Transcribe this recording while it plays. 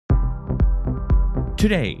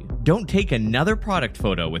Today, don't take another product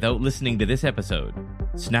photo without listening to this episode.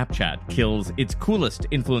 Snapchat kills its coolest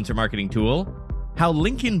influencer marketing tool. How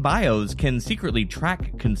LinkedIn bios can secretly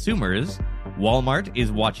track consumers. Walmart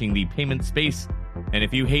is watching the payment space. And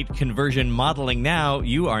if you hate conversion modeling now,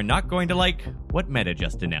 you are not going to like what Meta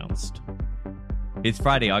just announced. It's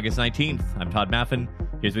Friday, August 19th. I'm Todd Maffin.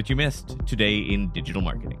 Here's what you missed today in digital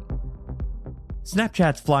marketing.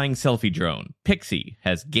 Snapchat's flying selfie drone, Pixie,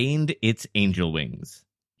 has gained its angel wings.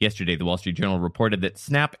 Yesterday, the Wall Street Journal reported that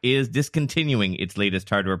Snap is discontinuing its latest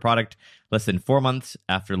hardware product less than 4 months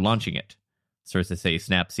after launching it. Sources say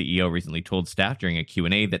Snap CEO recently told staff during a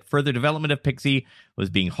Q&A that further development of Pixie was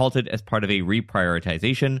being halted as part of a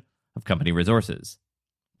reprioritization of company resources.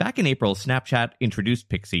 Back in April, Snapchat introduced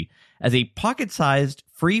Pixie as a pocket-sized,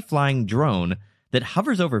 free-flying drone that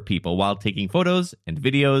hovers over people while taking photos and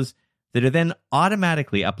videos that are then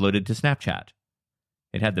automatically uploaded to Snapchat.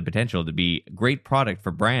 It had the potential to be a great product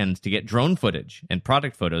for brands to get drone footage and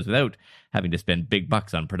product photos without having to spend big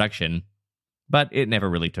bucks on production, but it never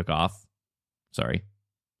really took off.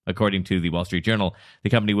 According to the Wall Street Journal, the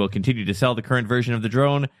company will continue to sell the current version of the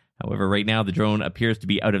drone. However, right now the drone appears to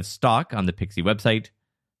be out of stock on the Pixie website.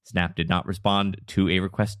 Snap did not respond to a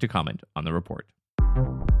request to comment on the report.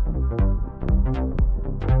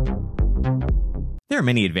 There are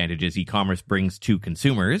many advantages e-commerce brings to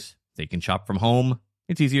consumers. They can shop from home.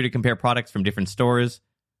 It's easier to compare products from different stores.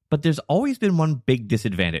 But there's always been one big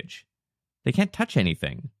disadvantage. They can't touch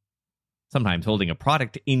anything. Sometimes holding a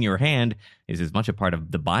product in your hand is as much a part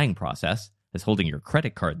of the buying process as holding your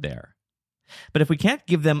credit card there. But if we can't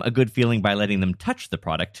give them a good feeling by letting them touch the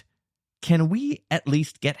product, can we at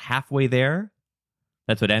least get halfway there?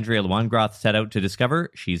 That's what Andrea Lewangroth set out to discover.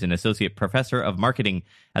 She's an associate professor of marketing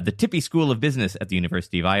at the Tippie School of Business at the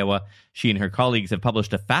University of Iowa. She and her colleagues have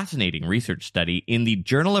published a fascinating research study in the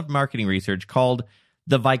Journal of Marketing Research called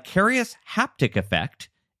The Vicarious Haptic Effect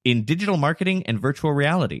in Digital Marketing and Virtual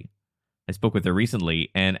Reality. I spoke with her recently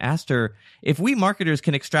and asked her if we marketers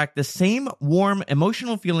can extract the same warm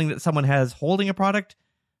emotional feeling that someone has holding a product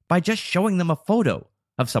by just showing them a photo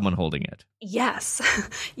of someone holding it. Yes,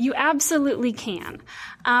 you absolutely can.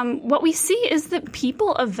 What we see is that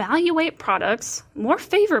people evaluate products more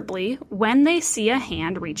favorably when they see a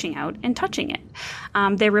hand reaching out and touching it.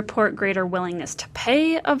 They report greater willingness to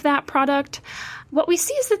pay of that product. What we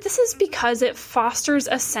see is that this is because it fosters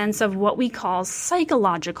a sense of what we call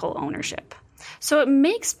psychological ownership. So it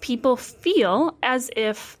makes people feel as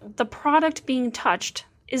if the product being touched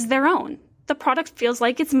is their own. The product feels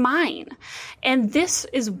like it's mine. And this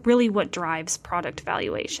is really what drives product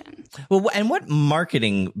valuation. Well, and what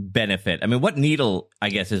marketing benefit? I mean, what needle, I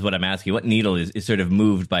guess, is what I'm asking. What needle is sort of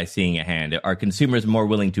moved by seeing a hand? Are consumers more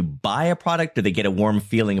willing to buy a product? Do they get a warm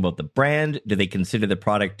feeling about the brand? Do they consider the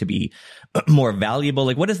product to be more valuable?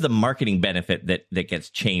 Like, what is the marketing benefit that gets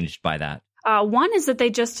changed by that? One is that they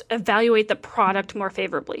just evaluate the product more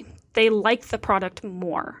favorably. They like the product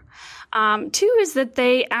more. Two is that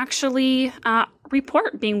they actually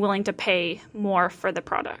report being willing to pay more for the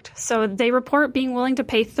product. So they report being willing to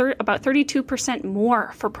pay about 32%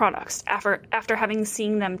 more for products after having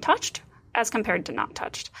seen them touched as compared to not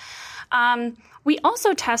touched. We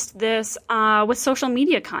also test this with social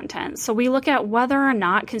media content. So we look at whether or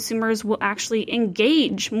not consumers will actually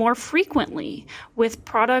engage more frequently with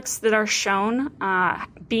products that are shown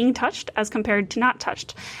being touched as compared to not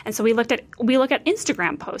touched. And so we look at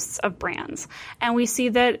Instagram posts of brands, and we see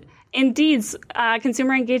that indeed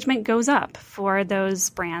consumer engagement goes up for those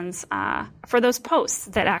brands, for those posts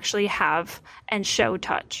that actually have and show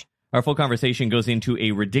touch. Our full conversation goes into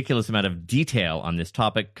a ridiculous amount of detail on this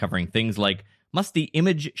topic, covering things like, must the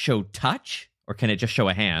image show touch, or can it just show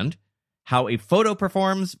a hand? How a photo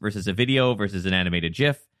performs versus a video versus an animated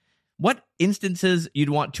GIF. What instances you'd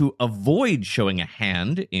want to avoid showing a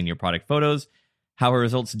hand in your product photos. How our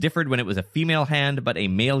results differed when it was a female hand but a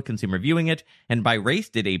male consumer viewing it. And by race,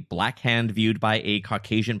 did a black hand viewed by a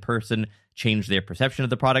Caucasian person change their perception of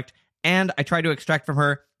the product? And I try to extract from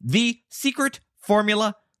her the secret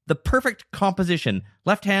formula, the perfect composition.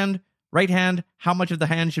 Left hand, right hand, how much of the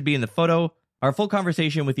hand should be in the photo. Our full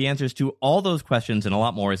conversation with the answers to all those questions and a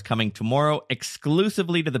lot more is coming tomorrow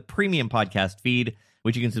exclusively to the premium podcast feed,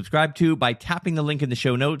 which you can subscribe to by tapping the link in the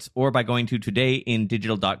show notes or by going to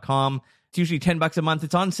todayindigital.com. It's usually $10 a month.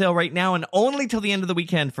 It's on sale right now and only till the end of the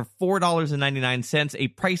weekend for $4.99, a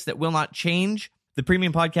price that will not change. The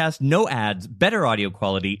premium podcast, no ads, better audio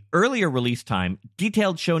quality, earlier release time,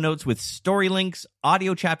 detailed show notes with story links,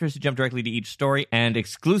 audio chapters to jump directly to each story, and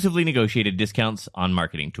exclusively negotiated discounts on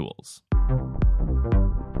marketing tools.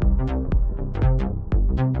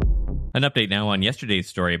 An update now on yesterday's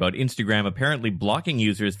story about Instagram apparently blocking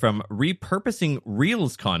users from repurposing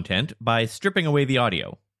Reels content by stripping away the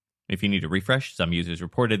audio. If you need a refresh, some users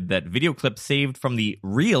reported that video clips saved from the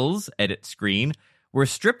Reels edit screen were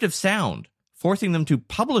stripped of sound, forcing them to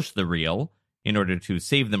publish the reel in order to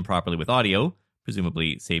save them properly with audio,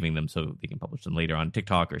 presumably saving them so they can publish them later on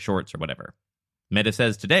TikTok or Shorts or whatever. Meta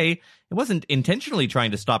says today it wasn't intentionally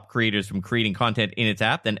trying to stop creators from creating content in its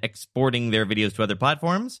app and exporting their videos to other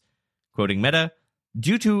platforms. Quoting Meta,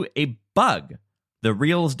 due to a bug, the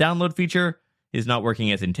Reels download feature is not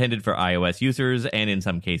working as intended for iOS users, and in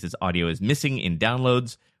some cases audio is missing in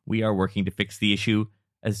downloads. We are working to fix the issue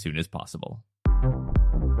as soon as possible.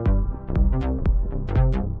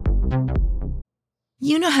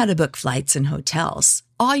 You know how to book flights and hotels.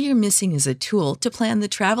 All you're missing is a tool to plan the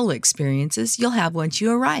travel experiences you'll have once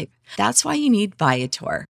you arrive. That's why you need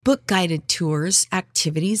Viator. Book guided tours,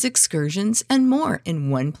 activities, excursions, and more in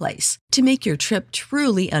one place to make your trip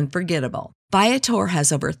truly unforgettable. Viator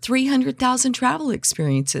has over 300,000 travel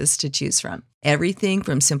experiences to choose from. Everything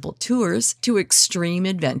from simple tours to extreme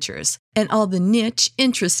adventures and all the niche,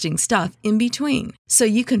 interesting stuff in between. So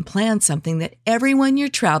you can plan something that everyone you're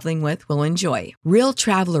traveling with will enjoy. Real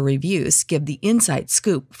traveler reviews give the inside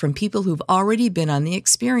scoop from people who've already been on the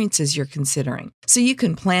experiences you're considering. So you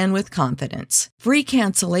can plan with confidence. Free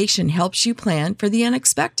cancellation helps you plan for the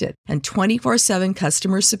unexpected. And 24/7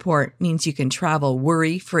 customer support means you can travel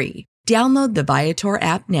worry-free. Download the Viator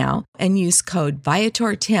app now and use code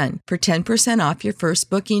Viator10 for 10% off your first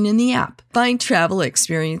booking in the app. Find travel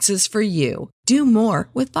experiences for you. Do more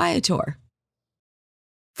with Viator.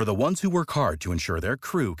 For the ones who work hard to ensure their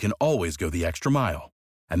crew can always go the extra mile,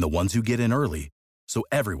 and the ones who get in early so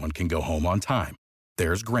everyone can go home on time,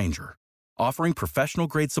 there's Grainger, offering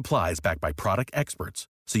professional-grade supplies backed by product experts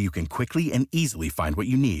so you can quickly and easily find what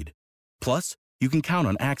you need. Plus, you can count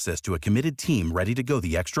on access to a committed team ready to go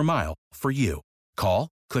the extra mile for you. Call,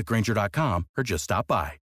 click Grainger.com, or just stop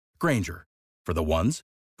by. Grainger, for the ones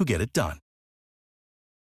who get it done.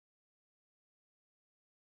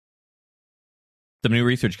 Some new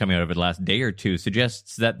research coming out over the last day or two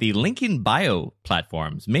suggests that the link in bio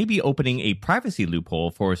platforms may be opening a privacy loophole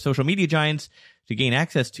for social media giants to gain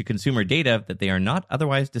access to consumer data that they are not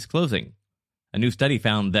otherwise disclosing. A new study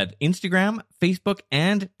found that Instagram, Facebook,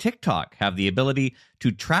 and TikTok have the ability to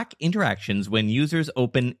track interactions when users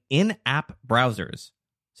open in-app browsers,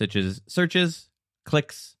 such as searches,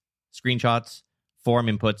 clicks, screenshots, form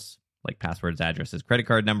inputs, like passwords, addresses, credit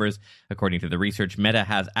card numbers. According to the research, Meta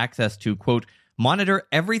has access to, quote, monitor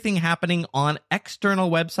everything happening on external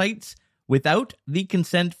websites without the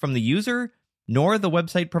consent from the user nor the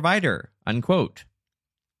website provider, unquote.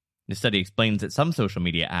 The study explains that some social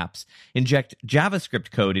media apps inject JavaScript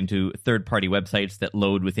code into third-party websites that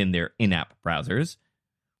load within their in-app browsers.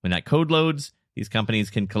 When that code loads, these companies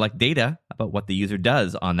can collect data about what the user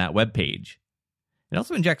does on that web page. It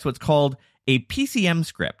also injects what's called a PCM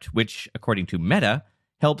script, which, according to Meta,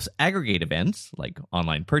 helps aggregate events, like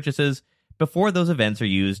online purchases, before those events are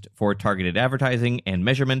used for targeted advertising and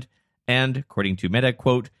measurement, and, according to Meta,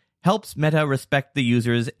 quote, helps Meta respect the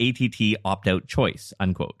user's ATT opt-out choice,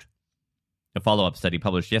 unquote. A follow-up study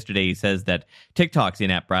published yesterday says that TikTok's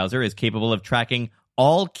in-app browser is capable of tracking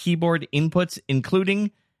all keyboard inputs,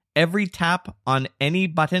 including every tap on any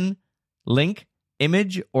button, link,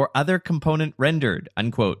 image, or other component rendered,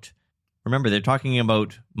 unquote. Remember, they're talking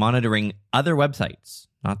about monitoring other websites,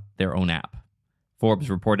 not their own app. Forbes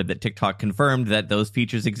reported that TikTok confirmed that those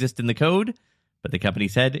features exist in the code, but the company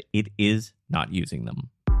said it is not using them.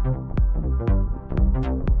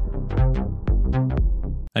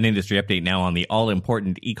 An industry update now on the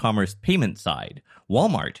all-important e-commerce payment side.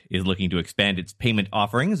 Walmart is looking to expand its payment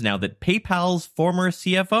offerings now that PayPal's former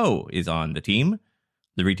CFO is on the team.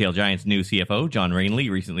 The retail giant's new CFO, John Rainley,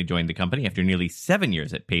 recently joined the company after nearly 7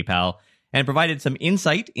 years at PayPal and provided some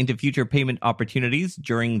insight into future payment opportunities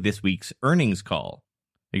during this week's earnings call.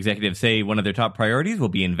 Executives say one of their top priorities will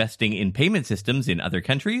be investing in payment systems in other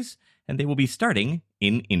countries, and they will be starting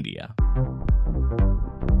in India.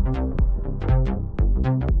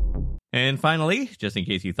 And finally, just in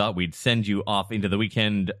case you thought we'd send you off into the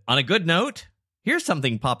weekend on a good note, here's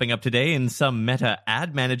something popping up today in some Meta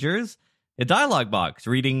ad managers. A dialog box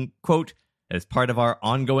reading, quote, as part of our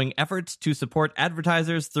ongoing efforts to support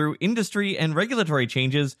advertisers through industry and regulatory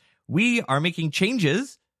changes, we are making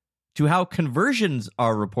changes to how conversions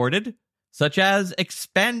are reported, such as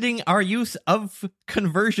expanding our use of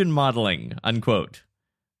conversion modeling, unquote.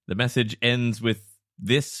 The message ends with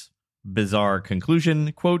this bizarre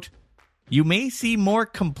conclusion, quote, you may see more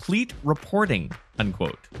complete reporting,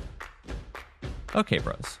 unquote. Okay,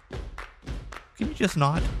 bros. Can you just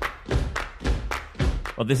not?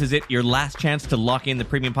 Well, this is it. Your last chance to lock in the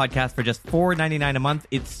premium podcast for just $4.99 a month.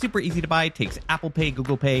 It's super easy to buy. It takes Apple Pay,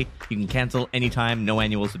 Google Pay. You can cancel anytime, no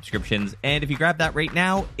annual subscriptions. And if you grab that right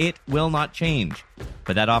now, it will not change.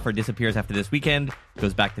 But that offer disappears after this weekend.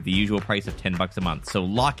 Goes back to the usual price of $10 a month. So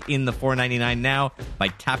lock in the $4.99 now by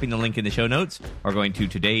tapping the link in the show notes or going to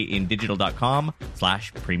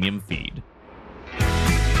todayindigital.com/premium feed.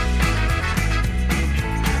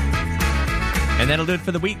 And that'll do it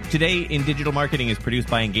for the week. Today in Digital Marketing is produced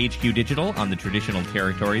by EngageQ Digital on the traditional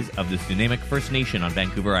territories of the Stunamic First Nation on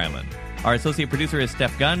Vancouver Island. Our associate producer is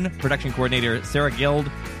Steph Gunn, production coordinator Sarah Guild,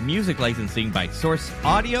 music licensing by Source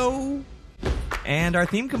Audio, and our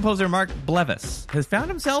theme composer Mark Blevis has found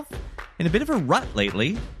himself in a bit of a rut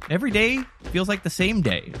lately. Every day feels like the same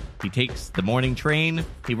day. He takes the morning train,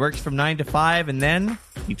 he works from 9 to 5, and then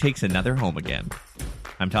he takes another home again.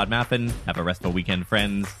 I'm Todd Maffin. Have a restful weekend,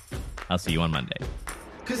 friends. I'll see you on Monday.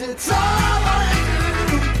 'Cause it's all I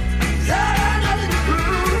do, 'cause I got nothing to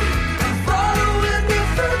prove. I'm following the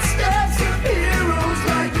footsteps of heroes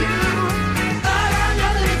like you. I got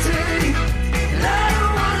nothing to take, and I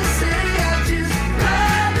don't wanna say, I just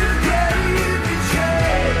rather play the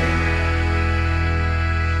trade.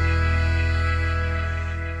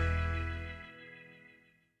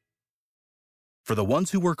 For the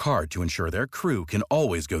ones who work hard to ensure their crew can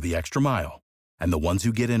always go the extra mile, and the ones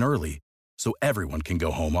who get in early so everyone can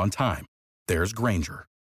go home on time, there's Grainger,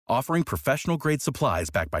 offering professional-grade supplies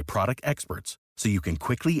backed by product experts so you can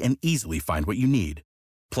quickly and easily find what you need.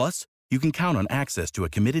 Plus, you can count on access to a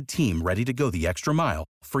committed team ready to go the extra mile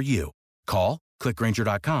for you. Call, click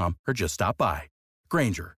Grainger.com, or just stop by.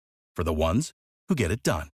 Grainger, for the ones who get it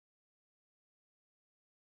done.